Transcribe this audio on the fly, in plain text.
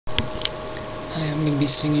Hi, I'm gonna be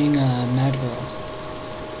singing Mad World.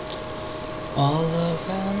 All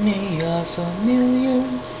around me are familiar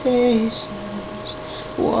faces,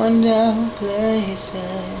 worn out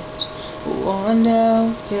places, worn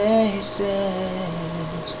out faces,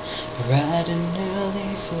 bright and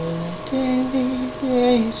early for the daily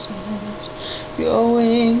races,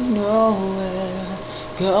 going nowhere,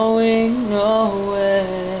 going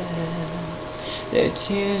nowhere. Their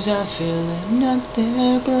tears are filling up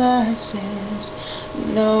their glasses,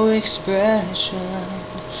 no expression,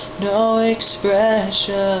 no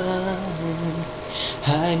expression.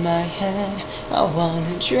 Hide my head, I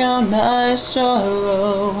wanna drown my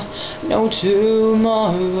sorrow. No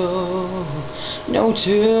tomorrow, no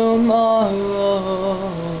tomorrow.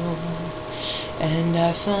 And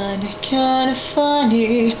I find it kinda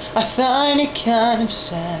funny, I find it kind of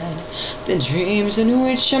sad. The dreams in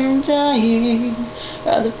which I'm dying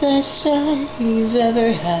are the best I've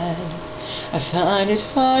ever had. I find it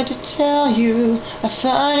hard to tell you, I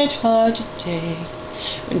find it hard to take.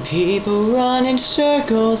 When people run in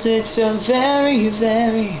circles, it's a very,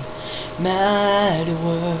 very mad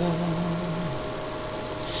world.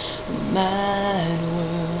 Mad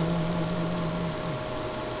world.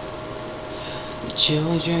 The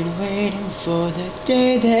children waiting for the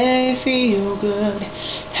day they feel good.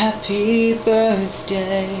 Happy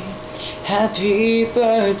birthday, happy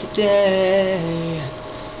birthday.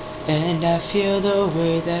 And I feel the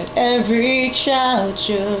way that every child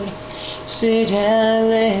should. Sit and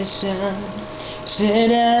listen,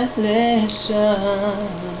 sit and listen.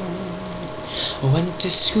 Went to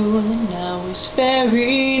school and I was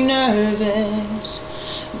very nervous.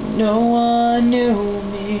 No one knew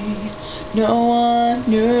me, no one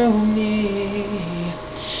knew me.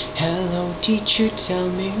 Hello teacher, tell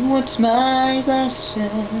me what's my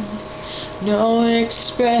lesson. No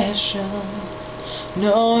expression,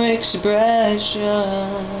 no expression.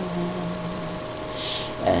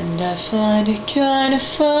 And I find it kind of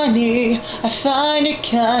funny, I find it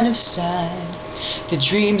kind of sad. The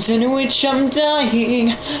dreams in which I'm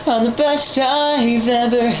dying are the best I've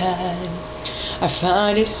ever had. I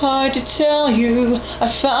find it hard to tell you, I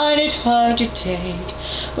find it hard to take.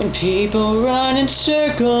 When people run in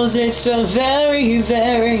circles, it's a very,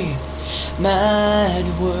 very mad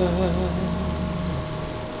world.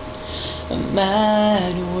 A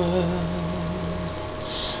mad world.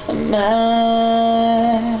 A mad